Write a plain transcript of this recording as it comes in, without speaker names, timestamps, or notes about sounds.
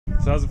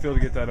So how's it feel to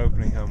get that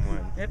opening home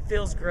win? It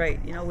feels great.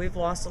 You know, we've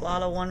lost a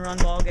lot of one-run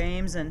ball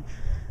games, and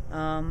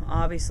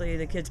obviously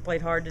the kids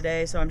played hard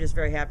today, so I'm just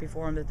very happy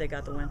for them that they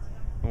got the win.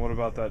 And what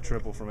about that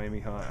triple from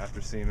Amy Hunt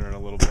after seeing her in a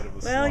little bit of a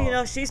Well, slump? you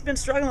know, she's been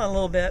struggling a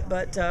little bit,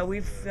 but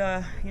we've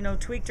you know,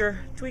 tweaked her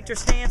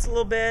stance a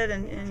little bit,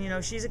 and you know,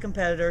 she's a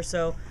competitor,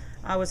 so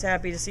I was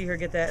happy to see her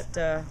get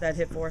that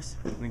hit for us.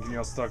 And can you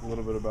also talk a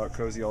little bit about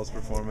Cozy All's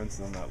performance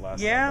in that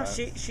last? Yeah,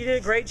 she did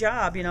a great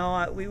job. You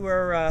know, we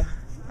were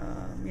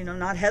you know,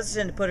 not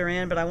hesitant to put her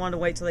in, but I wanted to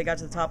wait till they got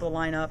to the top of the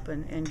lineup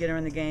and get her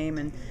in the game.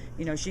 And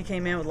you know, she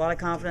came in with a lot of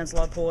confidence, a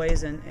lot of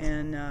poise, and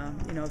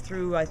you know,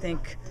 threw, I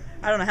think,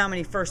 I don't know how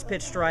many first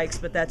pitch strikes,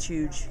 but that's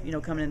huge. You know,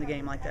 coming in the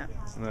game like that.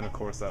 And then of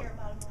course that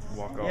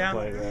walk-off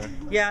play there.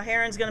 Yeah,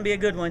 Heron's going to be a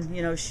good one.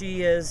 You know,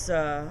 she is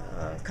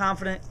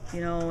confident. You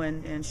know,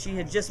 and she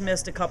had just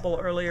missed a couple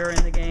earlier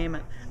in the game.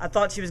 And I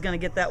thought she was going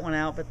to get that one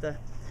out, but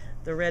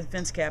the red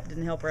fence cap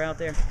didn't help her out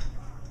there.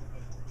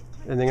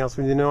 Anything else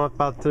we need to know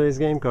about today's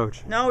game,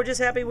 Coach? No, we're just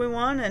happy we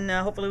won, and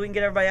hopefully we can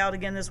get everybody out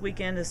again this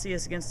weekend to see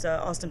us against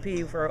Austin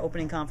Peay for our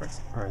opening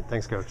conference. All right,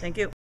 thanks, Coach. Thank you.